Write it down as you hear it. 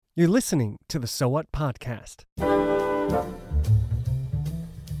You're listening to the So What Podcast.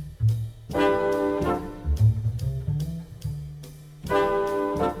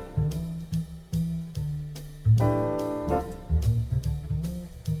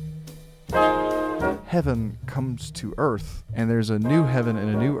 Heaven comes to earth, and there's a new heaven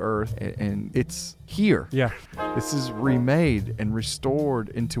and a new earth, and it's here. Yeah. This is remade and restored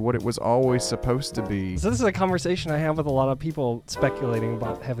into what it was always supposed to be. So this is a conversation I have with a lot of people speculating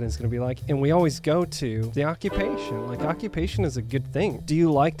about what heaven is going to be like, and we always go to the occupation. Like, occupation is a good thing. Do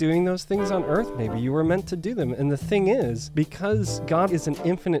you like doing those things on earth? Maybe you were meant to do them. And the thing is, because God is an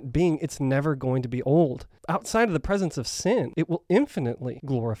infinite being, it's never going to be old. Outside of the presence of sin, it will infinitely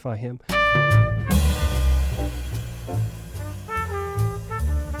glorify Him.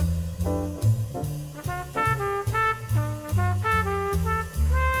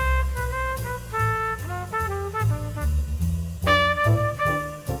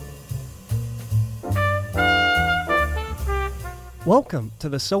 Welcome to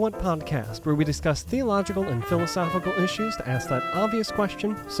the So What Podcast, where we discuss theological and philosophical issues to ask that obvious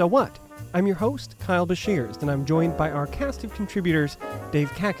question, so what? I'm your host, Kyle Bashirs, and I'm joined by our cast of contributors,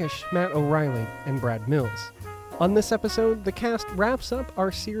 Dave Kakish, Matt O'Reilly, and Brad Mills. On this episode, the cast wraps up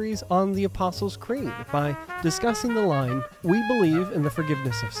our series on the Apostles' Creed by discussing the line, "We believe in the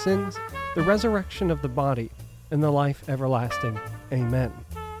forgiveness of sins, the resurrection of the body, and the life everlasting. Amen."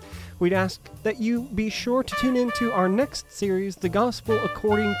 We'd ask that you be sure to tune into our next series, The Gospel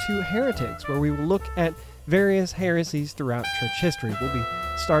According to Heretics, where we will look at various heresies throughout church history. We'll be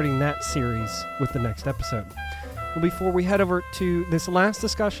starting that series with the next episode. Well, before we head over to this last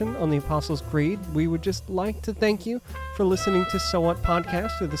discussion on the Apostles' Creed, we would just like to thank you for listening to So What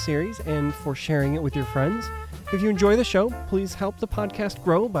Podcast of the series and for sharing it with your friends. If you enjoy the show, please help the podcast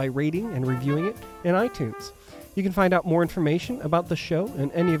grow by rating and reviewing it in iTunes. You can find out more information about the show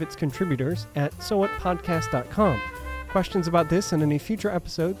and any of its contributors at sowhatpodcast.com. Questions about this and any future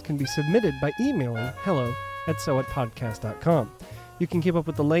episodes can be submitted by emailing hello@sowhatpodcast.com. You can keep up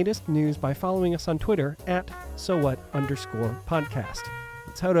with the latest news by following us on Twitter at @sowhat_podcast.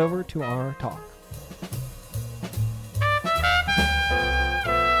 Let's head over to our talk.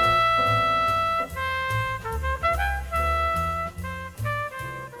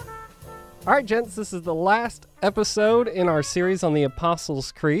 All right, gents, this is the last episode in our series on the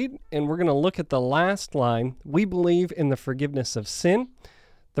Apostles' Creed, and we're going to look at the last line. We believe in the forgiveness of sin,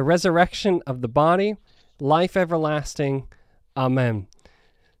 the resurrection of the body, life everlasting. Amen.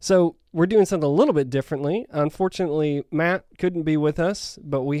 So we're doing something a little bit differently. Unfortunately, Matt couldn't be with us,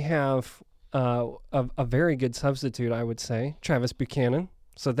 but we have a very good substitute, I would say, Travis Buchanan.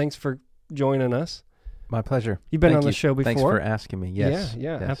 So thanks for joining us. My pleasure. You've been on the show before. Thanks for asking me. Yes.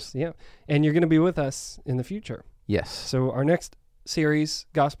 Yeah. And you're going to be with us in the future. Yes. So our next series,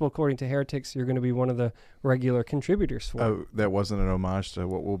 Gospel According to Heretics, you're going to be one of the regular contributors for. Oh, that wasn't an homage to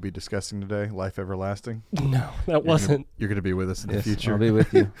what we'll be discussing today, life everlasting? No, that wasn't. You're going to be with us in the future. I'll be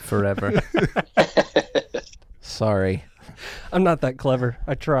with you forever. Sorry. I'm not that clever.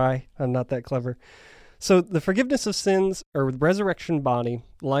 I try. I'm not that clever. So the forgiveness of sins, or resurrection body,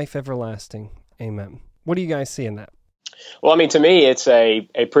 life everlasting. Amen. What do you guys see in that? Well, I mean, to me, it's a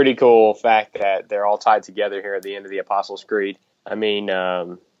pretty cool fact that they're all tied together here at the end of the Apostles' Creed. I mean,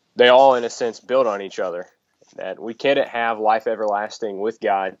 they all, in a sense, build on each other. That we can't have life everlasting with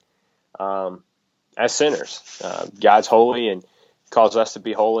God as sinners. God's holy and calls us to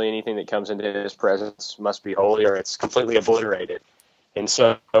be holy. Anything that comes into His presence must be holy, or it's completely obliterated. And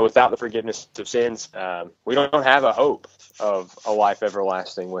so, without the forgiveness of sins, we don't have a hope of a life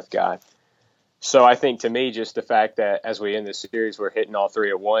everlasting with God. So I think, to me, just the fact that as we end this series, we're hitting all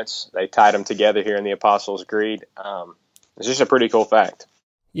three at once. They tied them together here in the Apostles' Creed. It's just a pretty cool fact.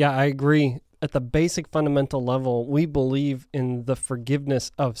 Yeah, I agree. At the basic fundamental level, we believe in the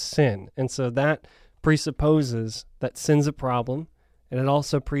forgiveness of sin. And so that presupposes that sin's a problem, and it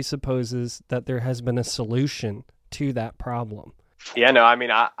also presupposes that there has been a solution to that problem. Yeah, no, I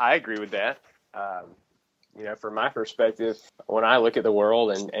mean, I agree with that. From my perspective, when I look at the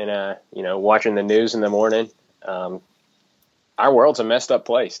world and watching the news in the morning, our world's a messed up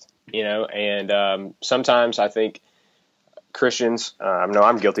place, and sometimes I think Christians,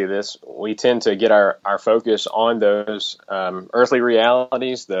 I'm guilty of this, we tend to get our focus on those earthly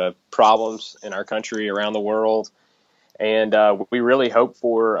realities, the problems in our country, around the world, and we really hope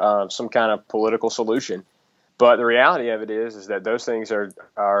for some kind of political solution. But the reality of it is that those things are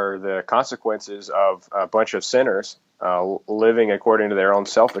the consequences of a bunch of sinners living according to their own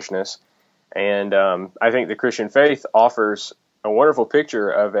selfishness. And I think the Christian faith offers a wonderful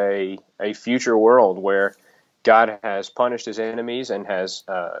picture of a future world where God has punished his enemies and has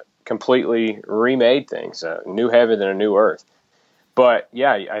completely remade things, a new heaven and a new earth. But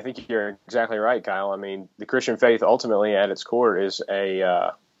yeah, I think you're exactly right, Kyle. I mean, the Christian faith ultimately at its core is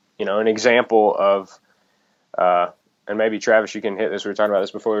an example of, and maybe Travis, you can hit this. We were talking about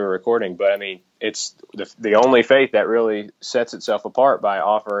this before we were recording, but I mean, it's the only faith that really sets itself apart by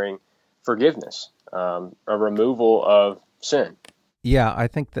offering forgiveness, a removal of sin. Yeah, I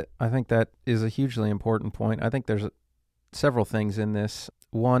think that is a hugely important point. I think there's several things in this.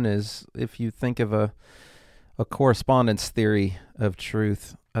 One is, if you think of a correspondence theory of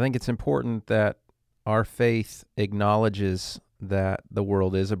truth, I think it's important that our faith acknowledges that the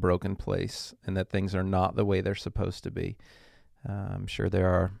world is a broken place and that things are not the way they're supposed to be. I'm sure there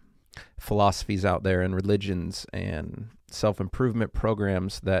are philosophies out there and religions and self-improvement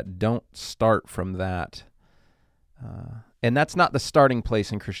programs that don't start from that. And that's not the starting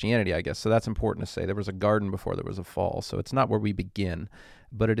place in Christianity, I guess. So that's important to say. There was a garden before there was a fall, so it's not where we begin.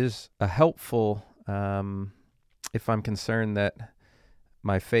 But it is a helpful, if I'm concerned that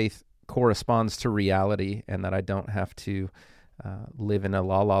my faith corresponds to reality and that I don't have to live in a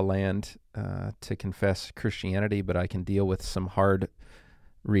la-la land to confess Christianity, but I can deal with some hard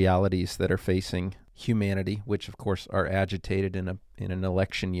realities that are facing humanity, which of course are agitated in an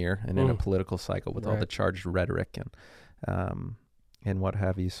election year and in a political cycle with all the charged rhetoric and what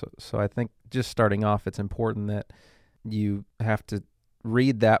have you. So I think just starting off, it's important that you have to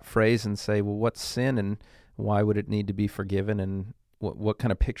read that phrase and say, well, what's sin and why would it need to be forgiven, and what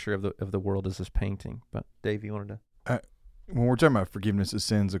kind of picture of the world is this painting? But Dave, you wanted to... When we're talking about forgiveness of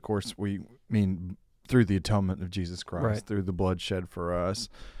sins, of course, we mean through the atonement of Jesus Christ, through the blood shed for us.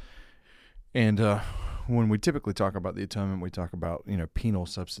 And when we typically talk about the atonement, we talk about, penal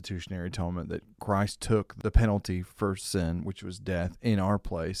substitutionary atonement, that Christ took the penalty for sin, which was death, in our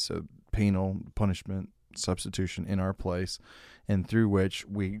place. So penal punishment, substitution in our place, and through which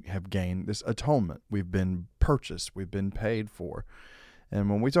we have gained this atonement. We've been purchased. We've been paid for. And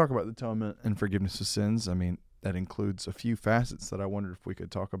when we talk about the atonement and forgiveness of sins, I mean, that includes a few facets that I wondered if we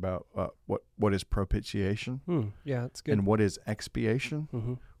could talk about. What is propitiation? Yeah, that's good. And what is expiation?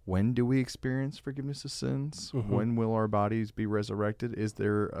 Mm-hmm. When do we experience forgiveness of sins? Mm-hmm. When will our bodies be resurrected? Is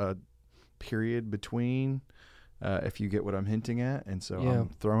there a period between, if you get what I'm hinting at? And so I'm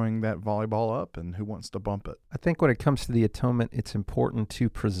throwing that volleyball up, and who wants to bump it? I think when it comes to the atonement, it's important to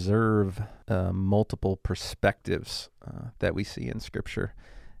preserve multiple perspectives that we see in Scripture.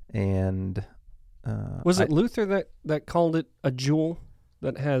 And was it Luther that called it a jewel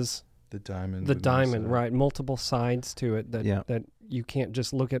that has the diamond? The diamond, right? Multiple sides to it that you can't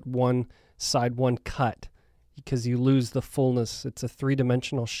just look at one side, one cut, because you lose the fullness. It's a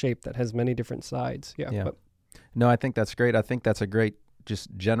three-dimensional shape that has many different sides. Yeah. But, no, I think that's great. I think that's a great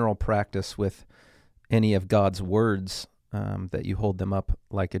just general practice with any of God's words, that you hold them up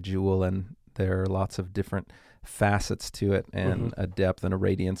like a jewel, and there are lots of different facets to it, and a depth and a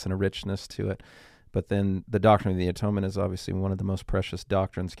radiance and a richness to it. But then the doctrine of the atonement is obviously one of the most precious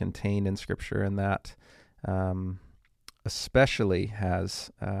doctrines contained in Scripture, and that especially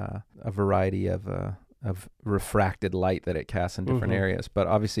has a variety of refracted light that it casts in different areas. But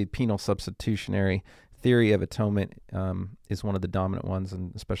obviously penal substitutionary theory of atonement is one of the dominant ones,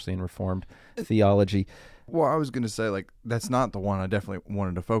 and especially in Reformed theology. Well, I was going to say, that's not the one I definitely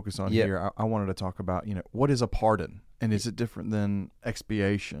wanted to focus on here. I wanted to talk about, what is a pardon, and is it different than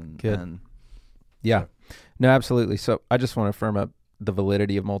expiation? Good. Yeah. No, absolutely. So I just want to affirm up the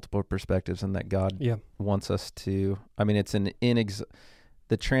validity of multiple perspectives, and that God wants us to, it's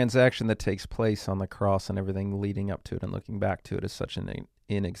the transaction that takes place on the cross and everything leading up to it and looking back to it is such an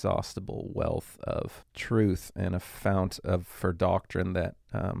inexhaustible wealth of truth and a fount for doctrine that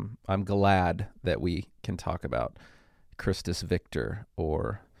I'm glad that we can talk about Christus Victor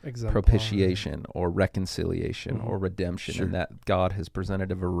or propitiation or reconciliation or redemption, and that God has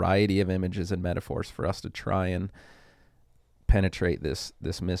presented a variety of images and metaphors for us to try and penetrate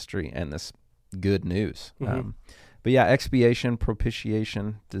this mystery and this good news. But yeah, expiation,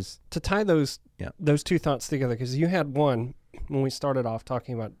 propitiation. To tie those two thoughts together, because you had one when we started off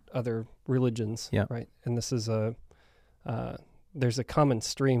talking about other religions, right? And this is there's a common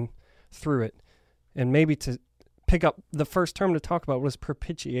stream through it, and maybe to pick up the first term to talk about, what does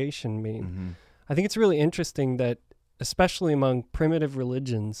propitiation mean? I think it's really interesting that, especially among primitive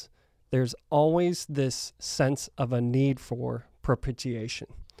religions, there's always this sense of a need for propitiation.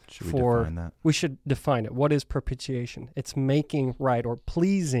 Should we define that? We should define it. What is propitiation? It's making right or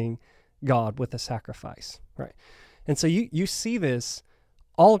pleasing God with a sacrifice, right? And so you see this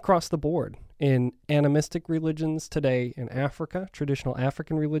all across the board in animistic religions today in Africa, traditional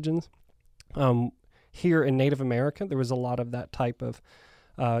African religions. here in Native America, there was a lot of that type of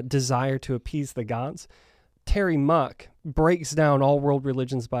desire to appease the gods. Terry Muck breaks down all world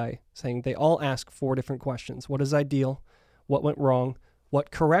religions by saying they all ask 4 different questions. What is ideal? What went wrong?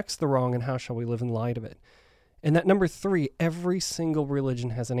 What corrects the wrong? And how shall we live in light of it? And that number 3, every single religion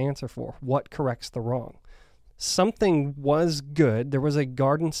has an answer for. What corrects the wrong? Something was good. There was a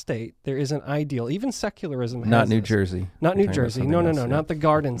garden state. There is an ideal. Even secularism has Not New this. Jersey. Not New Jersey. No, not the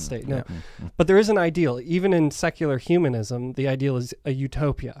garden state. No. But there is an ideal. Even in secular humanism, the ideal is a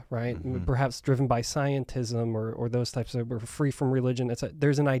utopia, right? Perhaps driven by scientism or those types of, we're free from religion.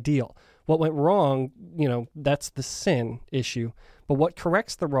 There's an ideal. What went wrong, that's the sin issue. But what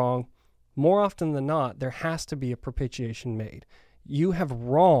corrects the wrong, more often than not, there has to be a propitiation made. You have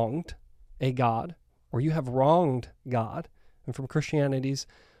wronged a God, or you have wronged God. And from Christianity's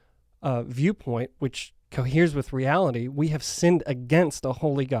viewpoint, which coheres with reality, we have sinned against a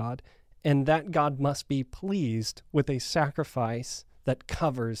holy God, and that God must be pleased with a sacrifice that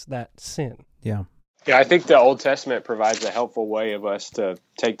covers that sin. Yeah. Yeah, I think the Old Testament provides a helpful way of us to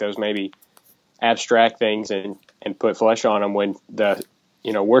take those maybe abstract things and put flesh on them when the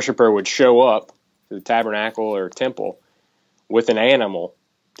worshiper would show up to the tabernacle or temple with an animal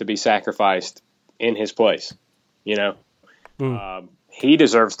to be sacrificed in his place. He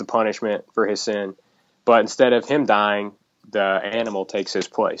deserves the punishment for his sin, but instead of him dying, the animal takes his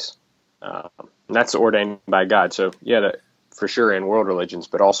place. And that's ordained by God. So that for sure in world religions,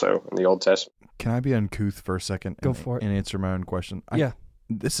 but also in the Old Testament. Can I be uncouth for a second? Go for it. And answer my own question.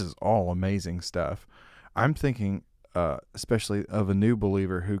 This is all amazing stuff. I'm thinking, especially of a new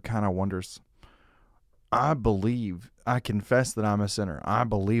believer who kind of wonders, I confess that I'm a sinner. I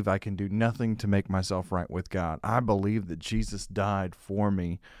believe I can do nothing to make myself right with God. I believe that Jesus died for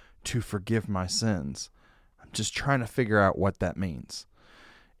me to forgive my sins. I'm just trying to figure out what that means.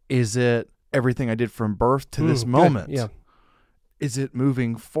 Is it everything I did from birth to this moment? Good. Yeah. Is it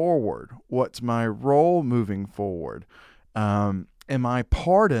moving forward? What's my role moving forward? Am I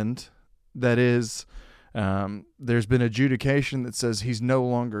pardoned? That is, there's been adjudication that says he's no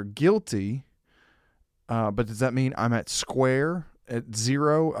longer guilty. But does that mean I'm at square, at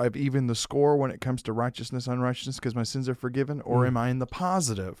 0? I've evened the score when it comes to righteousness, unrighteousness, because my sins are forgiven? Or am I in the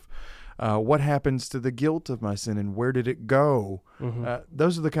positive? What happens to the guilt of my sin, and where did it go?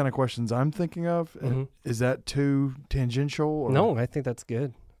 Those are the kind of questions I'm thinking of. Is that too tangential? Or? No, I think that's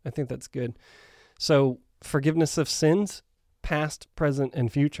good. So forgiveness of sins, past, present,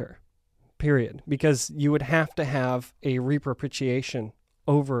 and future, period. Because you would have to have a repropitiation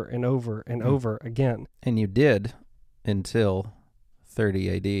over and over and over again. And you did until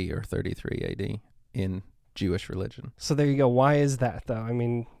 30 AD or 33 AD in Jewish religion. So there you go. Why is that, though? I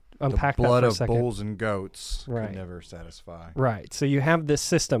mean, unpack that for a second. The blood of bulls and goats could never satisfy. Right. So you have this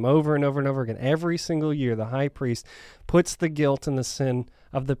system over and over and over again. Every single year, the high priest puts the guilt and the sin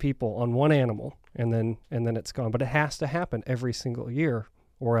of the people on one animal, and then it's gone. But it has to happen every single year,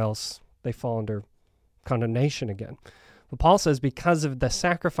 or else they fall under condemnation again. But Paul says because of the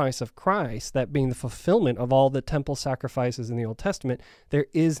sacrifice of Christ, that being the fulfillment of all the temple sacrifices in the Old Testament, there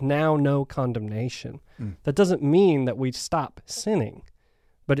is now no condemnation. That doesn't mean that we stop sinning,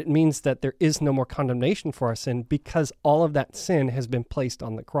 but it means that there is no more condemnation for our sin because all of that sin has been placed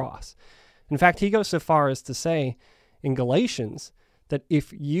on the cross. In fact, he goes so far as to say in Galatians that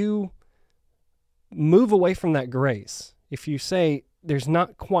if you move away from that grace, if you say there's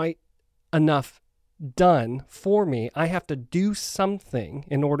not quite enough done for me, I have to do something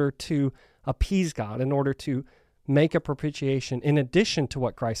in order to appease God, in order to make a propitiation in addition to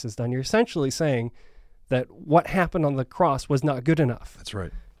what Christ has done. You're essentially saying that what happened on the cross was not good enough. That's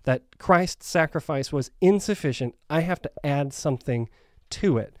right. That Christ's sacrifice was insufficient. I have to add something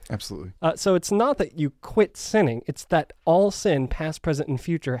to it. Absolutely. So it's not that you quit sinning. It's that all sin, past, present, and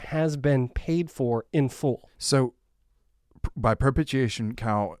future, has been paid for in full. So by propitiation,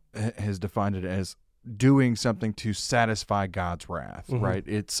 Kyle has defined it as doing something to satisfy God's wrath, right?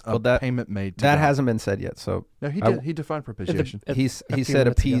 It's a payment made to that God. Hasn't been said yet. So no, he did. He defined propitiation. He said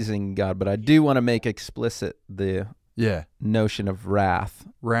appeasing God, but I do want to make explicit the notion of wrath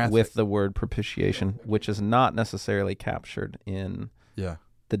with the word propitiation, which is not necessarily captured in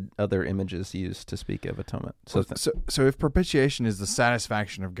the other images used to speak of atonement. So if propitiation is the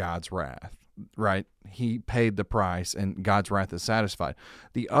satisfaction of God's wrath, right? He paid the price and God's wrath is satisfied.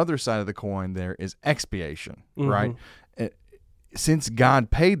 The other side of the coin there is expiation, right? Since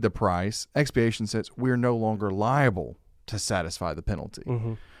God paid the price, expiation says we're no longer liable to satisfy the penalty.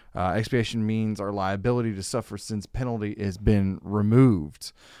 Mm-hmm. Expiation means our liability to suffer sin's penalty has been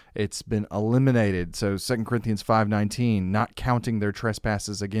removed. It's been eliminated. So 2 Corinthians 5:19, not counting their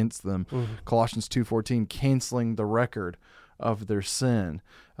trespasses against them. Mm-hmm. Colossians 2:14, canceling the record of their sin.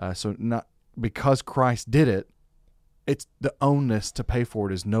 So not because Christ did it, it's the onus to pay for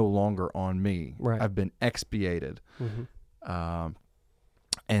it is no longer on me. Right. I've been expiated. Mm-hmm.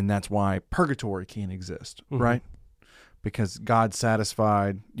 And that's why purgatory can't exist, Mm-hmm. right? Because God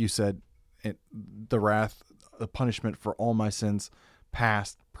satisfied, you said, the wrath, the punishment for all my sins,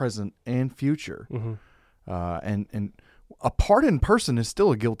 past, present, and future. Mm-hmm. And a pardoned person is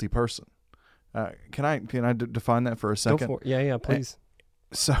still a guilty person. Can I define that for a second? Go for it. Yeah, please.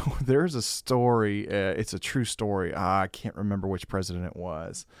 So there's a story. It's a true story. I can't remember which president it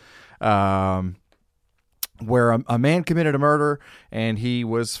was. Where a man committed a murder and he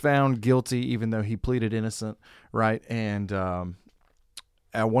was found guilty even though he pleaded innocent, right? And one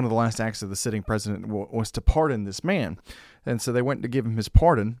of the last acts of the sitting president was to pardon this man. And so they went to give him his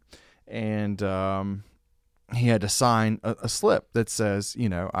pardon, and he had to sign a slip that says,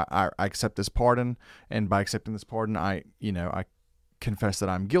 I accept this pardon, and by accepting this pardon, I confess that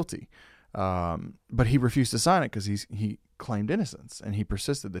I'm guilty. But he refused to sign it because he claimed innocence, and he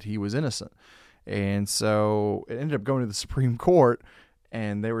persisted that he was innocent. And so it ended up going to the Supreme Court,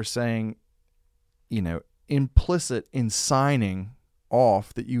 and they were saying, implicit in signing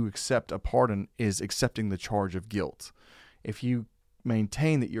off that you accept a pardon is accepting the charge of guilt. If you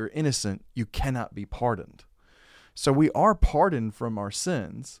maintain that you're innocent, you cannot be pardoned. So we are pardoned from our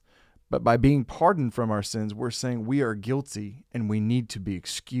sins, but by being pardoned from our sins, we're saying we are guilty and we need to be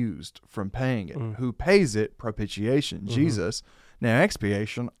excused from paying it. Who pays it? Propitiation, Jesus. Now,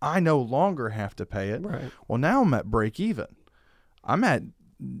 expiation, I no longer have to pay it. Right. Well, now I'm at break even. I'm at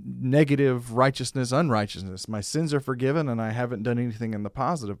negative righteousness, unrighteousness. My sins are forgiven and I haven't done anything in the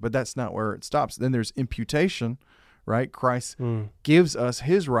positive, but that's not where it stops. Then there's imputation, right? Christ gives us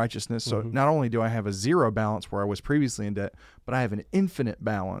his righteousness. So not only do I have a zero balance where I was previously in debt, but I have an infinite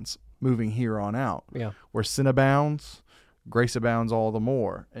balance moving here on out. Yeah. Where sin abounds, grace abounds all the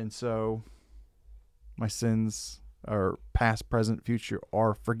more. And so my sins are past, present, future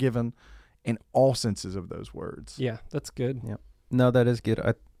are forgiven in all senses of those words. Yeah, that's good. Yeah. No, that is good.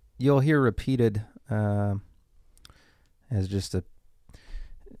 You'll hear repeated as just a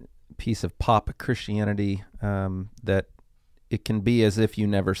piece of pop Christianity that it can be as if you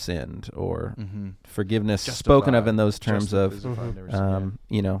never sinned, or forgiveness spoken of in those terms of,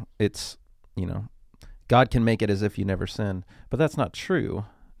 it's, God can make it as if you never sinned. But that's not true,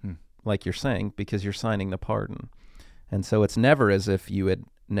 like you're saying, because you're signing the pardon. And so it's never as if you had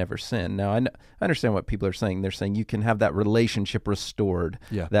never sinned. Now, I understand what people are saying. They're saying you can have that relationship restored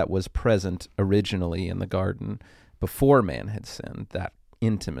that was present originally in the garden before man had sinned, that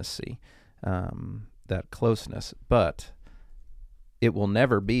intimacy, that closeness. But it will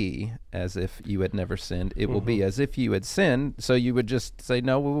never be as if you had never sinned. It will be as if you had sinned. So you would just say,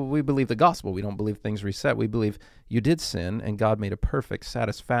 no, we believe the gospel. We don't believe things reset. We believe you did sin and God made a perfect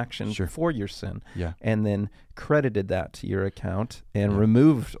satisfaction for your sin. Yeah. And then credited that to your account and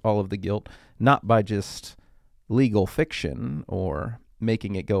removed all of the guilt, not by just legal fiction or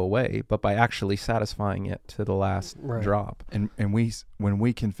making it go away, but by actually satisfying it to the last drop. And we, when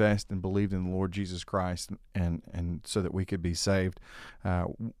we confessed and believed in the Lord Jesus Christ, and so that we could be saved,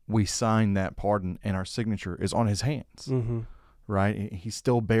 we signed that pardon, and our signature is on His hands. Right? He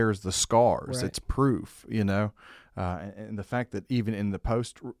still bears the scars. Right. It's proof, and the fact that even in the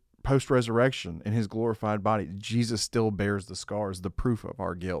post resurrection in His glorified body, Jesus still bears the scars, the proof of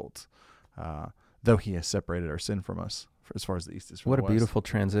our guilt, though He has separated our sin from us. As far as the east is from what the a west. Beautiful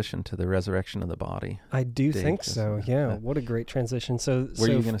transition to the resurrection of the body. I do Dave, think so. Yeah, what a great transition. So, were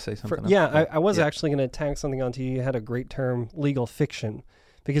you going to say something? I was actually going to tag something onto you. You had a great term, legal fiction,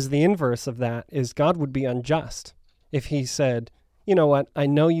 because the inverse of that is God would be unjust if He said, "You know what? I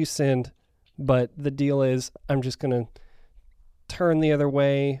know you sinned, but the deal is I'm just going to turn the other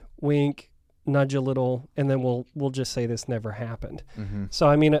way, wink, nudge a little, and then we'll just say this never happened." So,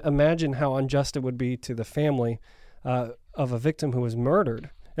 I mean, imagine how unjust it would be to the family of a victim who was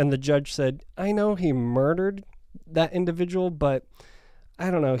murdered. And the judge said, I know he murdered that individual, but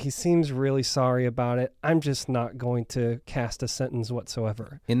I don't know, he seems really sorry about it. I'm just not going to cast a sentence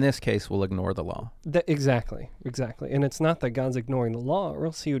whatsoever. In this case, we'll ignore the law. Exactly. And it's not that God's ignoring the law, or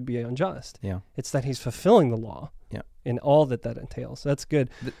else He would be unjust. Yeah. It's that He's fulfilling the law in all that entails. That's good.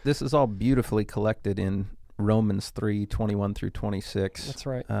 This is all beautifully collected in Romans 3:21 through 26. That's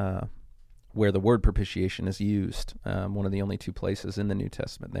right. Where the word propitiation is used, one of the only two places in the New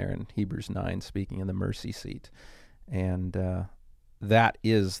Testament there, in Hebrews 9, speaking of the mercy seat. And that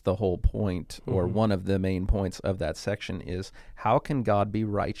is the whole point, or one of the main points of that section is, how can God be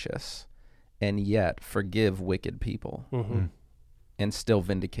righteous and yet forgive wicked people and still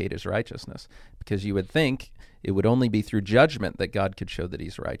vindicate his righteousness? Because you would think it would only be through judgment that God could show that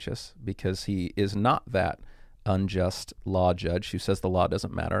he's righteous, because he is not that unjust law judge who says the law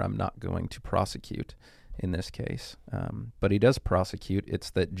doesn't matter, I'm not going to prosecute in this case. But he does prosecute.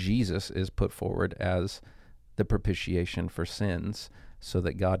 It's that Jesus is put forward as the propitiation for sins, so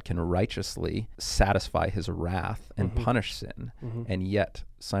that God can righteously satisfy his wrath and punish sin, and yet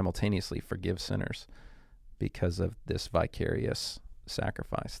simultaneously forgive sinners because of this vicarious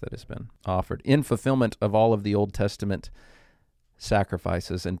sacrifice that has been offered in fulfillment of all of the Old Testament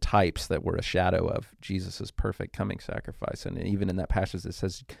sacrifices and types that were a shadow of Jesus' perfect coming sacrifice. And even in that passage it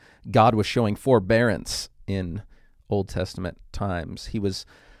says God was showing forbearance in Old Testament times. He was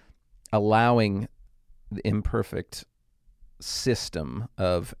allowing the imperfect system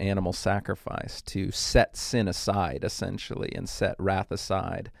of animal sacrifice to set sin aside, essentially, and set wrath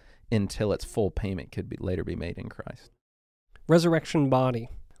aside until its full payment could later be made in Christ. Resurrection body.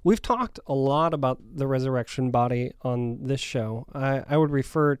 We've talked a lot about the resurrection body on this show. I would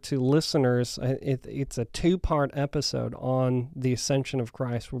refer to listeners, it's a 2-part episode on the ascension of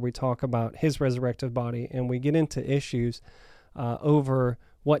Christ, where we talk about his resurrected body, and we get into issues over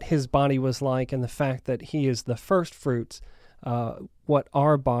what his body was like and the fact that he is the first fruits, what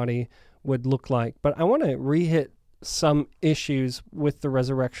our body would look like. But I want to re-hit some issues with the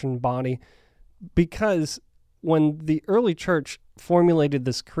resurrection body, because when the early church formulated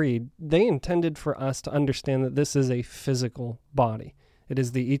this creed, they intended for us to understand that this is a physical body. It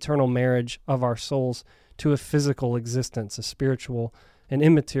is the eternal marriage of our souls to a physical existence, a spiritual, an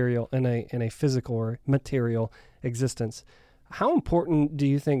immaterial, and a physical or material existence. How important do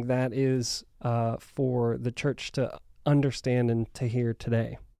you think that is for the church to understand and to hear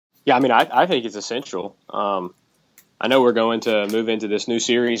today? Yeah, I mean, I think it's essential. I know we're going to move into this new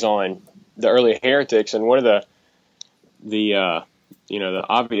series on the early heretics, and one of the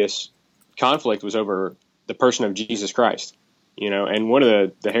obvious conflict was over the person of Jesus Christ. And one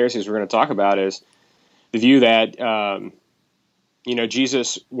of the heresies we're going to talk about is the view that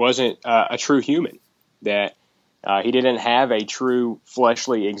Jesus wasn't a true human, that he didn't have a true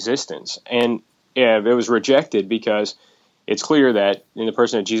fleshly existence. And it was rejected because it's clear that in the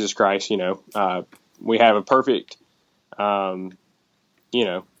person of Jesus Christ, we have a perfect,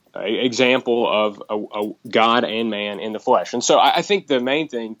 example of a God and man in the flesh. And so I think the main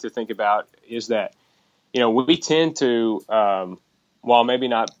thing to think about is that, we tend to, while maybe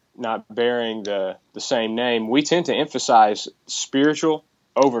not bearing the same name, we tend to emphasize spiritual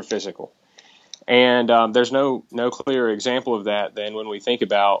over physical. And there's no clearer example of that than when we think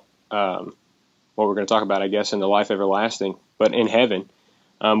about what we're going to talk about, I guess, in the life everlasting, but in heaven.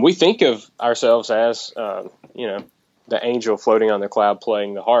 We think of ourselves as, the angel floating on the cloud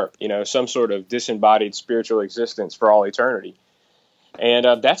playing the harp, some sort of disembodied spiritual existence for all eternity. And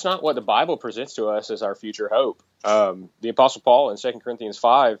that's not what the Bible presents to us as our future hope. The Apostle Paul in 2 Corinthians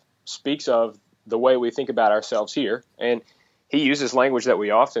 5 speaks of the way we think about ourselves here, and he uses language that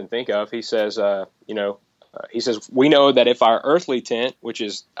we often think of. He says, we know that if our earthly tent, which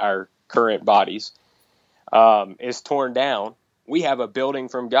is our current bodies, is torn down, we have a building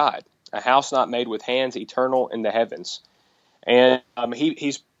from God, a house not made with hands, eternal in the heavens. And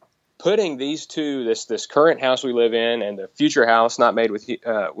he's putting these two, this current house we live in and the future house not made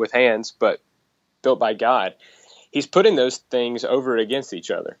with hands, but built by God, he's putting those things over against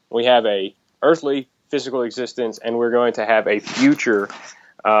each other. We have a earthly physical existence, and we're going to have a future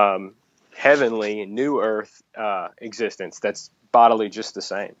heavenly new earth existence that's bodily just the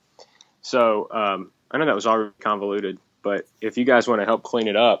same. So I know that was already convoluted, but if you guys want to help clean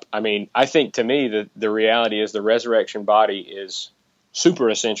it up, I mean, I think to me the reality is the resurrection body is super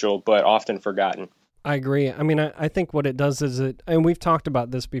essential, but often forgotten. I agree. I mean, I think what it does is and we've talked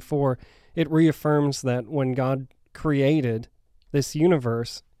about this before, it reaffirms that when God created this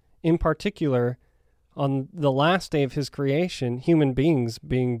universe, in particular, on the last day of his creation, human beings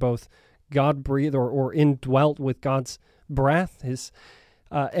being both God-breathed or indwelt with God's breath,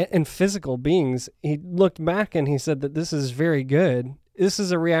 and physical beings, he looked back and he said that this is very good. This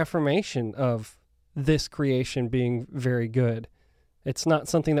is a reaffirmation of this creation being very good. It's not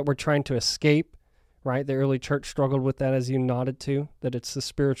something that we're trying to escape, right? The early church struggled with that, as you nodded to, that it's the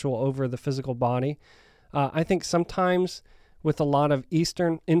spiritual over the physical body. I think sometimes with a lot of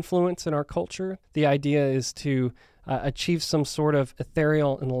Eastern influence in our culture, the idea is to achieve some sort of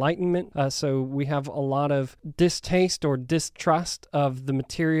ethereal enlightenment. So we have a lot of distaste or distrust of the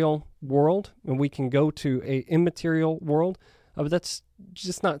material world, and we can go to a immaterial world. But that's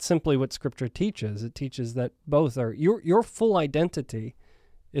just not simply what Scripture teaches. It teaches that both are your full identity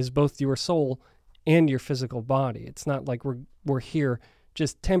is both your soul and your physical body. It's not like we're here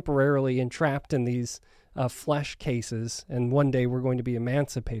just temporarily entrapped in these flesh cases, and one day we're going to be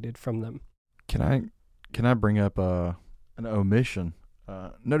emancipated from them. Can I bring up an omission?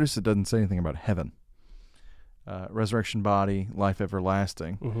 Notice it doesn't say anything about heaven. Resurrection body, life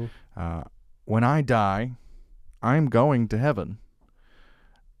everlasting. Mm-hmm. When I die, I'm going to heaven,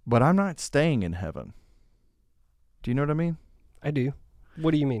 but I'm not staying in heaven. Do you know what I mean? I do.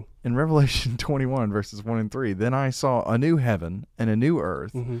 What do you mean? In Revelation 21, verses 1 and 3, then I saw a new heaven and a new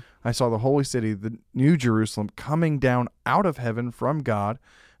earth. Mm-hmm. I saw the holy city, the new Jerusalem, coming down out of heaven from God,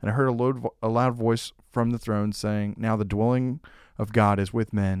 and I heard a loud voice from the throne saying, now the dwelling of God is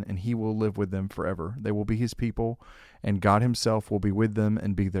with men, and he will live with them forever. They will be his people, and God himself will be with them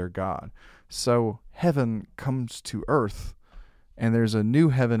and be their God. So heaven comes to earth, and there's a new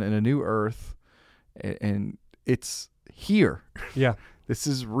heaven and a new earth, and it's here. Yeah. This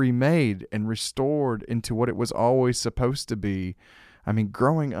is remade and restored into what it was always supposed to be. I mean,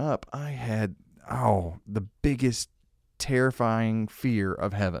 growing up, I had, the biggest terrifying fear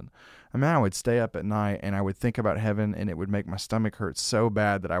of heaven. I mean, I would stay up at night and I would think about heaven, and it would make my stomach hurt so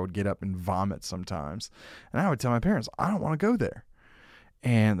bad that I would get up and vomit sometimes. And I would tell my parents, I don't want to go there.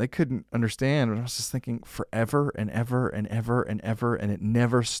 And they couldn't understand. But I was just thinking forever and ever and ever and ever, and it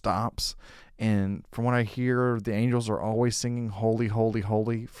never stops. And from what I hear, the angels are always singing holy, holy,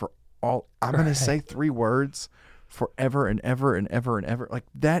 holy for all. I'm going to say 3 words, forever and ever and ever and ever. Like,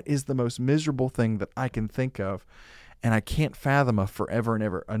 that is the most miserable thing that I can think of. And I can't fathom a forever and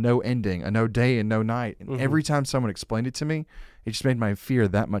ever, a no ending, a no day and no night. And every time someone explained it to me, it just made my fear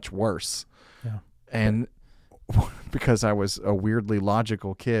that much worse. Yeah. And because I was a weirdly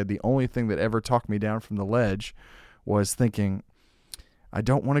logical kid, the only thing that ever talked me down from the ledge was thinking, I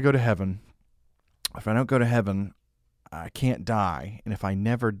don't want to go to heaven. If I don't go to heaven, I can't die. And if I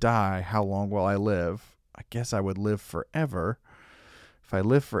never die, how long will I live? I guess I would live forever. If I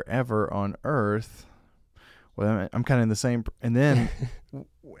live forever on earth, well, I'm kind of in the same. And then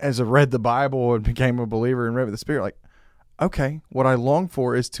as I read the Bible and became a believer and read the Spirit, like, okay, what I long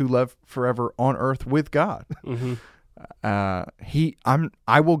for is to live forever on earth with God. Mm-hmm.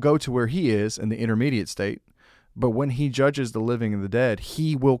 I will go to where he is in the intermediate state, but when he judges the living and the dead,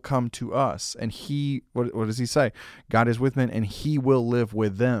 he will come to us. And what does he say? God is with men, and he will live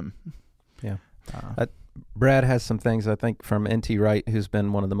with them. Yeah. Brad has some things, I think, from N.T. Wright, who's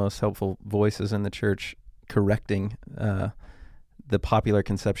been one of the most helpful voices in the church, correcting the popular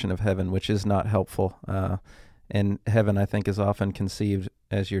conception of heaven, which is not helpful. And heaven, I think, is often conceived,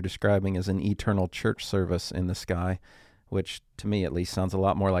 as you're describing, as an eternal church service in the sky, which to me at least sounds a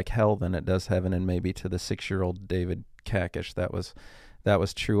lot more like hell than it does heaven. And maybe to the 6-year-old David Kakish, that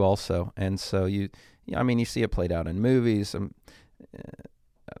was true also. And so you see it played out in movies.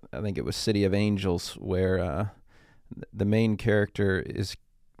 I think it was City of Angels, where the main character is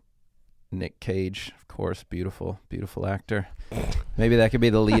Nick Cage, of course, beautiful actor. Maybe that could be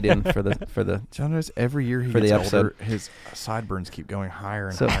the lead-in for the. John knows every year he gets older, his sideburns keep going higher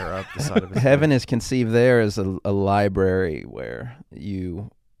and higher up the side of his heaven head. is conceived there as a library where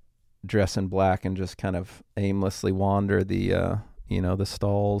you dress in black and just kind of aimlessly wander the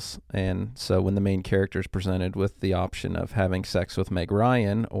stalls. And so when the main character is presented with the option of having sex with Meg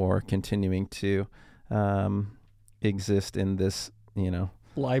Ryan or continuing to exist in this,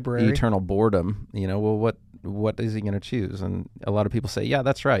 library, eternal boredom, what is he going to choose? And a lot of people say, yeah,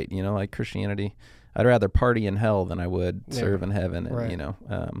 that's right. Like Christianity, I'd rather party in hell than I would serve in heaven. And, right.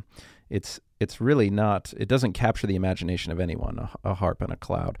 It's really not, it doesn't capture the imagination of anyone, a harp and a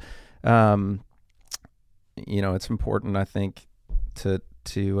cloud. It's important, I think, to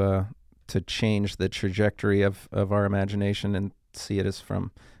change the trajectory of our imagination and see it as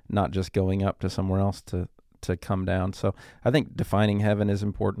from not just going up to somewhere else to come down. So I think defining heaven is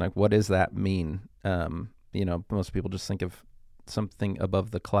important. Like, what does that mean? Most people just think of something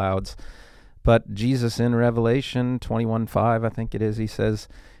above the clouds, but Jesus in Revelation 21:5, I think it is, he says,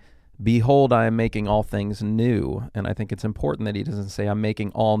 behold, I am making all things new. And I think it's important that he doesn't say I'm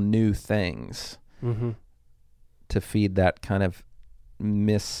making all new things to feed that kind of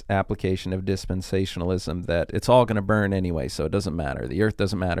misapplication of dispensationalism that it's all going to burn anyway, so it doesn't matter. The earth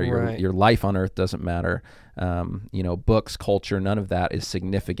doesn't matter. Your life on earth doesn't matter. Books, culture, none of that is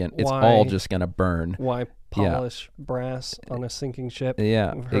significant. It's all just going to burn. Why polish brass on a sinking ship?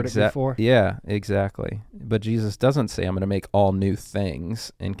 Yeah, We've heard it before. Yeah, exactly. But Jesus doesn't say, I'm going to make all new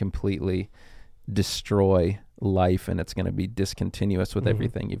things and completely destroy life, and it's going to be discontinuous with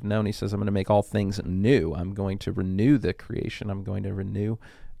everything you've known. He says, I'm going to make all things new. I'm going to renew the creation. I'm going to renew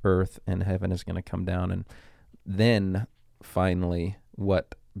earth, and heaven is going to come down. And then finally,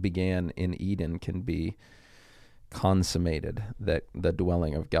 what began in Eden can be consummated, that the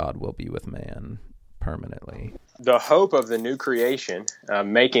dwelling of God will be with man permanently. The hope of the new creation,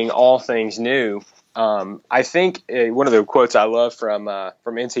 making all things new. I think one of the quotes I love from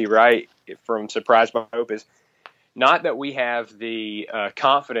N.T. Wright from Surprised by Hope is, not that we have the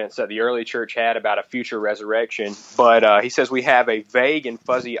confidence that the early church had about a future resurrection, but he says we have a vague and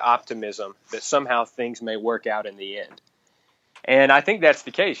fuzzy optimism that somehow things may work out in the end. And I think that's the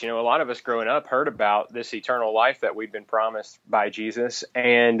case. You know, a lot of us growing up heard about this eternal life that we've been promised by Jesus,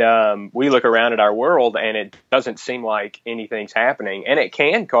 and we look around at our world and it doesn't seem like anything's happening, and it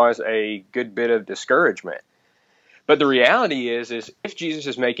can cause a good bit of discouragement. But the reality is if Jesus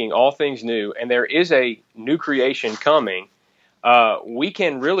is making all things new and there is a new creation coming, we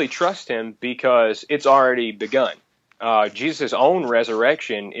can really trust him because it's already begun. Jesus' own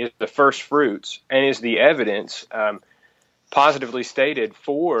resurrection is the first fruits and is the evidence positively stated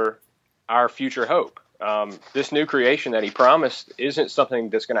for our future hope. This new creation that he promised isn't something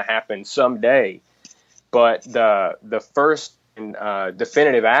that's going to happen someday, but the first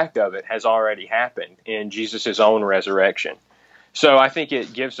definitive act of it has already happened in Jesus' own resurrection. So I think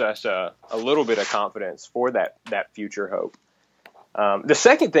it gives us a little bit of confidence for that future hope. The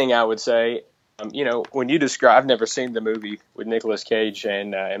second thing I would say, when you describe, I've never seen the movie with Nicolas Cage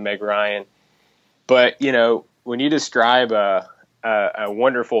and Meg Ryan, but when you describe a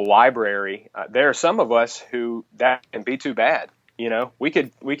wonderful library, there are some of us who that can be too bad. We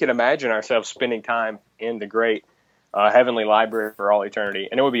could imagine ourselves spending time in the great heavenly library for all eternity,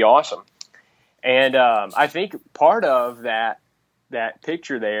 and it would be awesome. And I think part of that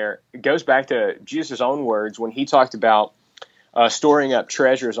picture there goes back to Jesus' own words when he talked about storing up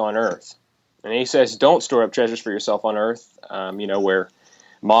treasures on earth. And he says, don't store up treasures for yourself on earth, where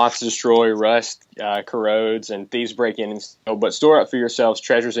moths destroy, rust corrodes, and thieves break in and steal, but store up for yourselves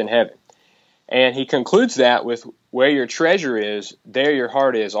treasures in heaven. And he concludes that with, where your treasure is, there your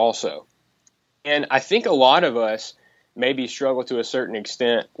heart is also. And I think a lot of us maybe struggle to a certain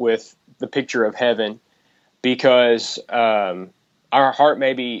extent with the picture of heaven because our heart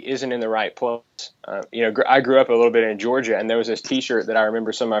maybe isn't in the right place. I grew up a little bit in Georgia, and there was this T-shirt that I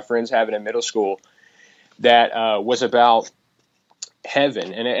remember some of my friends having in middle school that was about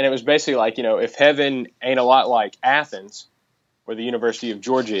heaven. And it was basically like, if heaven ain't a lot like Athens, where the University of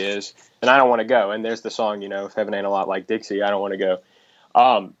Georgia is, then I don't want to go. And there's the song, if heaven ain't a lot like Dixie, I don't want to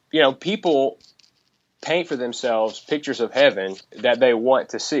go. People paint for themselves pictures of heaven that they want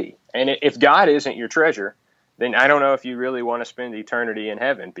to see. And if God isn't your treasure, then I don't know if you really want to spend eternity in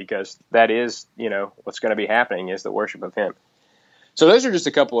heaven, because that is, what's going to be happening is the worship of him. So those are just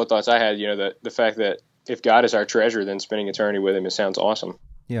a couple of thoughts I had, the fact that if God is our treasure, then spending eternity with him, it sounds awesome.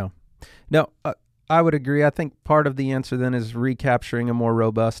 Yeah. No, I would agree. I think part of the answer then is recapturing a more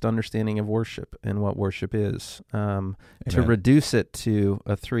robust understanding of worship and what worship is. To reduce it to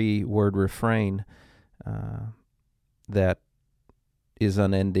a 3-word refrain that is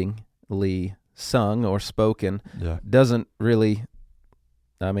unendingly sung or spoken doesn't really,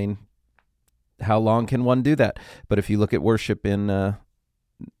 how long can one do that? But if you look at worship in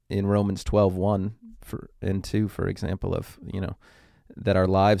Romans 12:1 and 2, for example, of, that our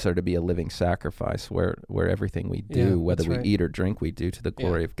lives are to be a living sacrifice where everything we do, whether we eat or drink, we do to the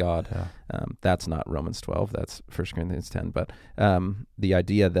glory of God. Yeah. That's not Romans 12, that's 1 Corinthians 10. But the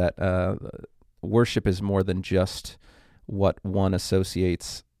idea that worship is more than just what one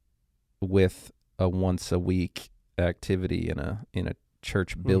associates with a once-a-week activity in a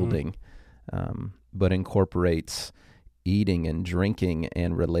church building, but incorporates eating and drinking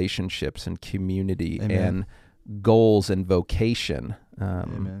and relationships and community and goals and vocation.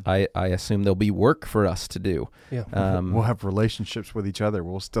 I assume there'll be work for us to do. Yeah. We'll have relationships with each other.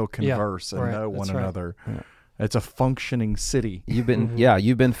 We'll still converse and know one another. Yeah. It's a functioning city. You've been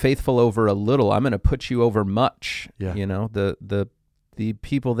you've been faithful over a little. I'm going to put you over much. Yeah. The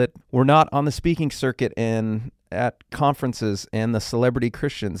people that were not on the speaking circuit and at conferences and the celebrity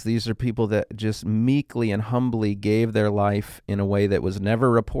Christians, these are people that just meekly and humbly gave their life in a way that was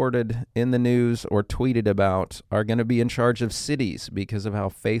never reported in the news or tweeted about, are going to be in charge of cities because of how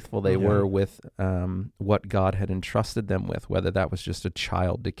faithful they were with what God had entrusted them with, whether that was just a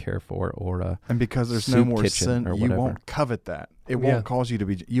child to care for or a and because there's no more sin, you won't covet that. It won't cause you to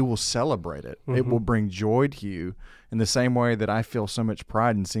be, you will celebrate it. It will bring joy to you in the same way that I feel so much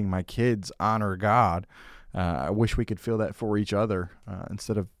pride in seeing my kids honor God. I wish we could feel that for each other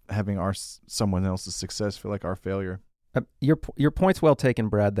instead of having someone else's success feel like our failure. Your point's well taken,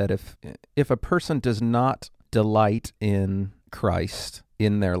 Brad, that if a person does not delight in Christ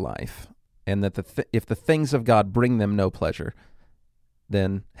in their life, and that if the things of God bring them no pleasure,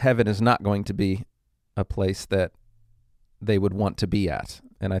 then heaven is not going to be a place that they would want to be at.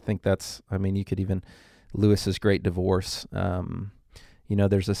 And I think you could even, Lewis's Great Divorce,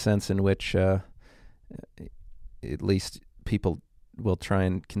 there's a sense in which at least people will try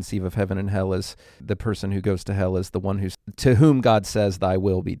and conceive of heaven and hell as the person who goes to hell is the one to whom God says thy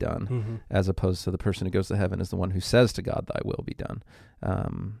will be done, as opposed to the person who goes to heaven is the one who says to God thy will be done.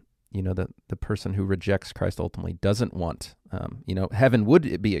 The person who rejects Christ ultimately doesn't want, heaven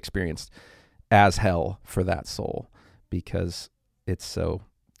would be experienced as hell for that soul because it's so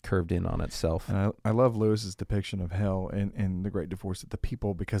curved in on itself. And I love Lewis's depiction of hell in The Great Divorce, that the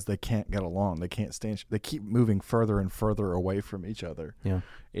people, because they can't get along, they can't stand, they keep moving further and further away from each other. Yeah.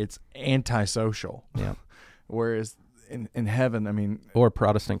 It's antisocial. Yeah. Whereas in heaven, or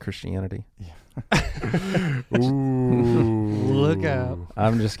Protestant Christianity. Yeah. Ooh. Look out.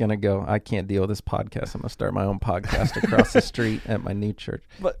 I'm just going to go, I can't deal with this podcast. I'm going to start my own podcast across the street at my new church.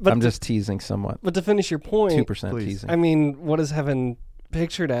 But I'm just teasing somewhat. But to finish your point, 2% please. teasing. What is heaven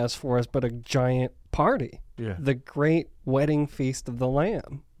pictured as for us but a giant party? Yeah. The great wedding feast of the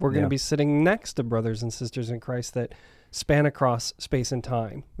Lamb. We're going to be sitting next to brothers and sisters in Christ that span across space and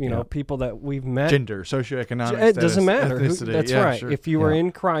time. People that we've met. Gender, socioeconomic It doesn't matter. ethnicity. That's yeah, right. Sure. If you were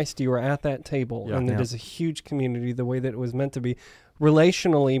in Christ, you were at that table. Yeah. And it is a huge community the way that it was meant to be,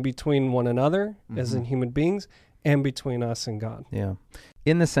 relationally between one another as in human beings and between us and God. Yeah.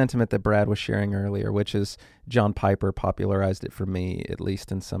 In the sentiment that Brad was sharing earlier, which is John Piper popularized it for me, at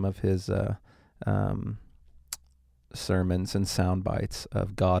least in some of his sermons and sound bites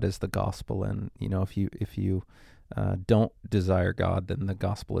of God is the gospel. And, if you don't desire God, then the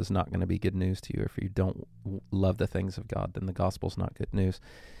gospel is not going to be good news to you. If you don't love the things of God, then the gospel is not good news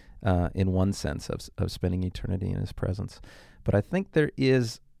in one sense of spending eternity in his presence. But I think there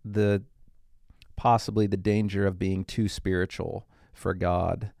is possibly the danger of being too spiritual for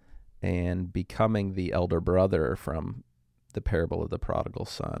God and becoming the elder brother from the parable of the prodigal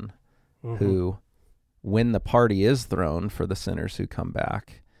son, who, when the party is thrown for the sinners who come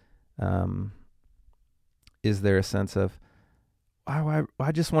back, is there a sense of, I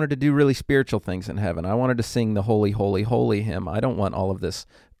just wanted to do really spiritual things in heaven. I wanted to sing the holy, holy, holy hymn. I don't want all of this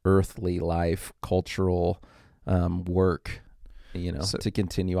earthly life, cultural work, to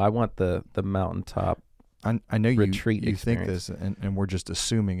continue. I want the mountaintop. I know retreat you think this, and we're just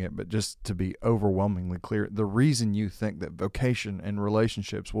assuming it, but just to be overwhelmingly clear, the reason you think that vocation and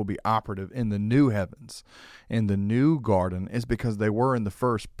relationships will be operative in the new heavens, in the new garden, is because they were in the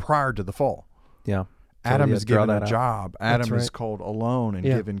first prior to the fall. Yeah. Adam is given a job. Adam is right. called alone and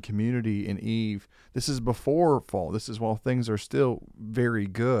given community in Eve. This is before fall. This is while things are still very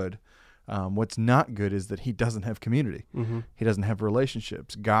good. What's not good is that he doesn't have community. He doesn't have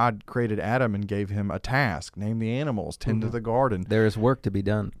relationships. God created Adam and gave him a task: name the animals, tend to the garden. There is work to be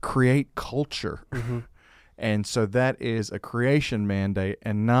done. Create culture. And so that is a creation mandate,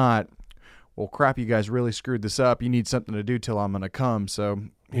 and not, well, crap, you guys really screwed this up. You need something to do till I'm going to come. So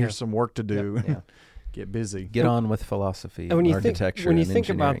here's some work to do. Yeah. Get busy. Get on with philosophy, and when you architecture, when you and think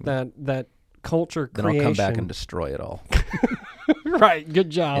engineering. about that culture Then creation, I'll come back and destroy it all right. Good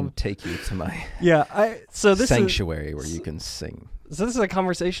job. and take you to my sanctuary where you can sing. So this is a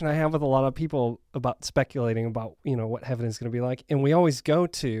conversation I have with a lot of people about speculating about, what heaven is going to be like. And we always go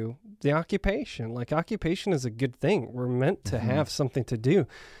to the occupation. Like, occupation is a good thing. We're meant to have something to do.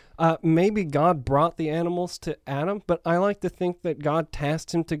 Maybe God brought the animals to Adam, but I like to think that God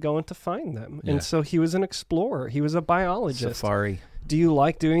tasked him to go and to find them. Yeah. And so he was an explorer. He was a biologist. Safari. Do you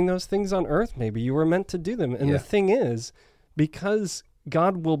like doing those things on earth? Maybe you were meant to do them. And the thing is, because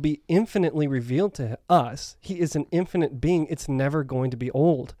God will be infinitely revealed to us, he is an infinite being, it's never going to be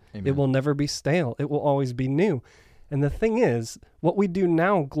old. Amen. It will never be stale. It will always be new. And the thing is, what we do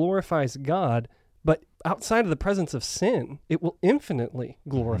now glorifies God, but outside of the presence of sin, it will infinitely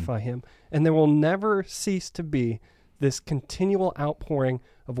glorify him. And there will never cease to be this continual outpouring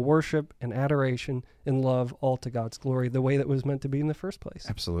of worship and adoration and love, all to God's glory, the way that was meant to be in the first place.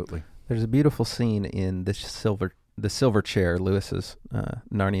 Absolutely. There's a beautiful scene in the Silver Chair, Lewis's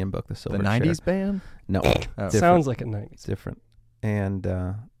Narnian book, The Silver Chair. The 90s band? No. Sounds like a 90s. It's different. And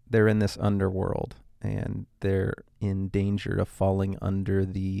they're in this underworld, and they're in danger of falling under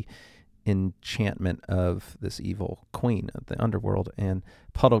the enchantment of this evil queen of the underworld. And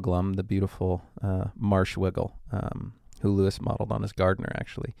Puddleglum, the beautiful marsh wiggle, who Lewis modeled on his gardener,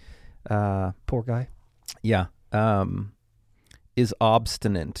 actually. Poor guy. is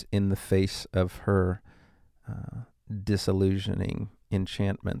obstinate in the face of her disillusioning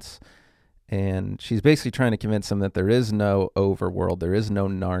enchantments. And she's basically trying to convince him that there is no overworld, there is no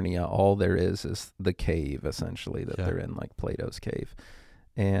Narnia. All there is the cave, essentially, that they're in, like Plato's cave.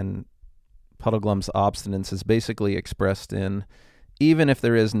 And Puddleglum's obstinance is basically expressed in, even if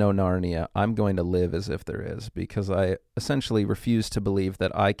there is no Narnia, I'm going to live as if there is, because I essentially refuse to believe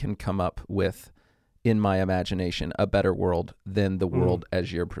that I can come up with, in my imagination, a better world than the world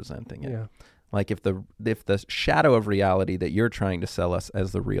as you're presenting it. Yeah. Like if the shadow of reality that you're trying to sell us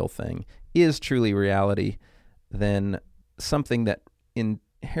as the real thing is truly reality, then something that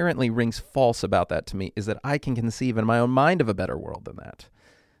inherently rings false about that to me is that I can conceive in my own mind of a better world than that.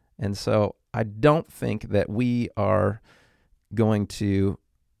 And so I don't think that we are going to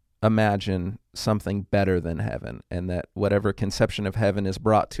imagine something better than heaven, and that whatever conception of heaven is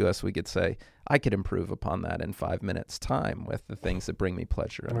brought to us, we could say, I could improve upon that in 5 minutes' time with the things that bring me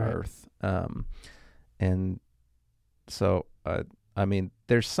pleasure on earth. And so, I mean,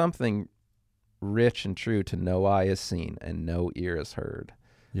 there's something rich and true to no eye is seen and no ear is heard.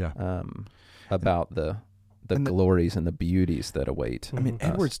 About the glories and the beauties that await. I mean,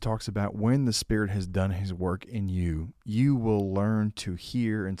 Edwards talks about when the Spirit has done his work in you, you will learn to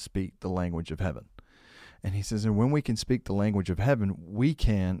hear and speak the language of heaven. And he says, and when we can speak the language of heaven, we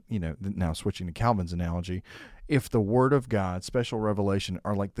can, now switching to Calvin's analogy, if the Word of God, special revelation,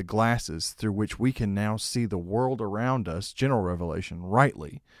 are like the glasses through which we can now see the world around us, general revelation,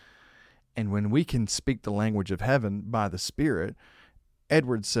 rightly, and when we can speak the language of heaven by the Spirit,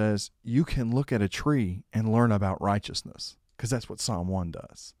 Edwards says, you can look at a tree and learn about righteousness, because that's what Psalm 1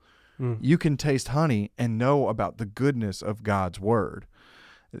 does. You can taste honey and know about the goodness of God's Word.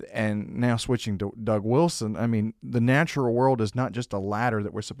 And now switching to Doug Wilson, I mean, the natural world is not just a ladder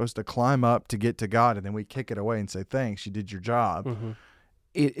that we're supposed to climb up to get to God, and then we kick it away and say, thanks, you did your job.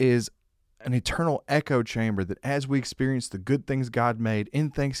 It is an eternal echo chamber that as we experience the good things God made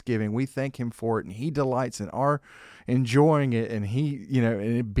in Thanksgiving, we thank him for it, and he delights in our enjoying it, and he, and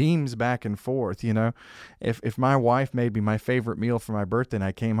it beams back and forth. If my wife made me my favorite meal for my birthday and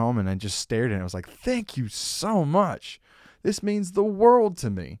I came home and I just stared at it, I was like, thank you so much. This means the world to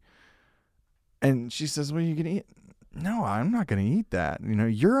me. And she says, well, you can eat. No, I'm not going to eat that.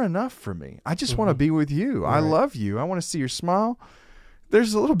 You're enough for me. I just want to be with you. Right. I love you. I want to see your smile.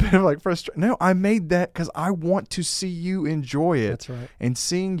 There's a little bit of like frustration. No, I made that because I want to see you enjoy it. That's right. And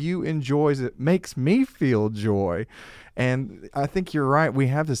seeing you enjoy it makes me feel joy. And I think you're right. We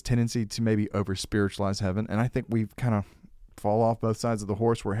have this tendency to maybe over-spiritualize heaven. And I think we've kind of fall off both sides of the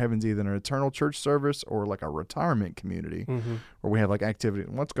horse, where heaven's either an eternal church service or like a retirement community where we have like activity.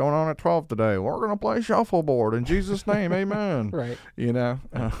 What's going on at 12 today? We're going to play shuffleboard in Jesus' name. Amen. Right.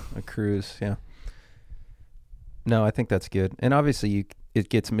 A cruise. Yeah. No, I think that's good. And obviously it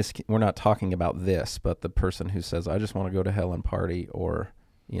gets we're not talking about this, but the person who says, I just want to go to hell and party, or,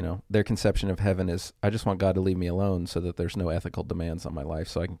 their conception of heaven is, I just want God to leave me alone so that there's no ethical demands on my life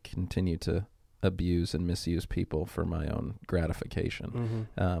so I can continue to abuse and misuse people for my own gratification.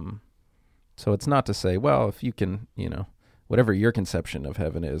 So it's not to say, well, if you can, whatever your conception of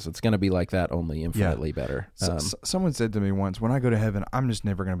heaven is, it's going to be like that, only infinitely better. Someone said to me once, when I go to heaven, I'm just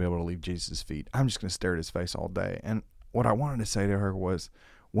never going to be able to leave Jesus' feet. I'm just going to stare at his face all day. And what I wanted to say to her was,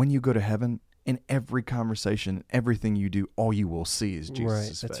 when you go to heaven, in every conversation, everything you do, all you will see is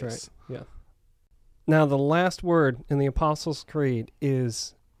Jesus' face. That's right. Yeah. Now, the last word in the Apostles' Creed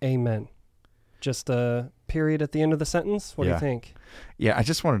is amen. Just a period at the end of the sentence? What do you think? Yeah, I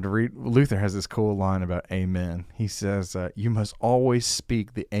just wanted to read. Luther has this cool line about amen. He says, you must always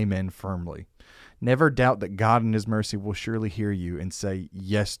speak the amen firmly. Never doubt that God in his mercy will surely hear you and say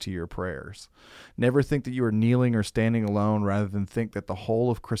yes to your prayers. Never think that you are kneeling or standing alone, rather than think that the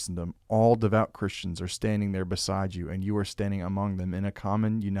whole of Christendom, all devout Christians, are standing there beside you, and you are standing among them in a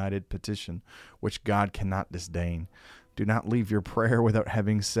common united petition, which God cannot disdain. Do not leave your prayer without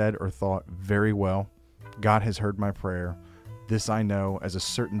having said or thought, very well, God has heard my prayer. This I know as a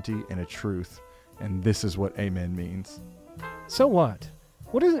certainty and a truth, and this is what amen means. So what?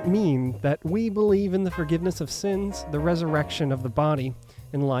 What does it mean that we believe in the forgiveness of sins, the resurrection of the body,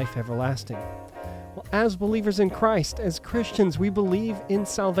 and life everlasting? Well, as believers in Christ, as Christians, we believe in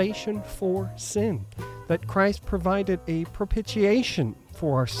salvation for sin, that Christ provided a propitiation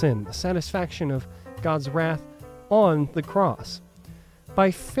for our sin, the satisfaction of God's wrath on the cross.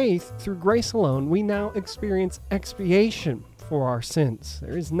 By faith, through grace alone, we now experience expiation for our sins.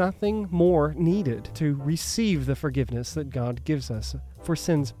 There is nothing more needed to receive the forgiveness that God gives us for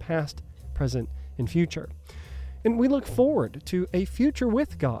sins past, present, and future. And we look forward to a future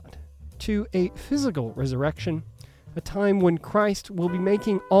with God, to a physical resurrection, a time when Christ will be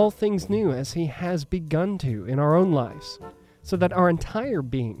making all things new as he has begun to in our own lives, so that our entire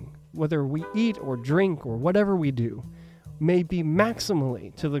being, whether we eat or drink or whatever we do, may be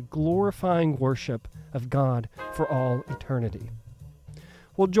maximally to the glorifying worship of God for all eternity.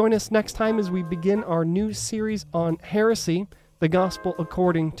 Well, join us next time as we begin our new series on heresy, the gospel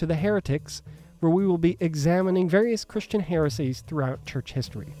according to the heretics, where we will be examining various Christian heresies throughout church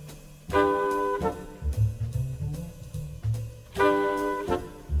history.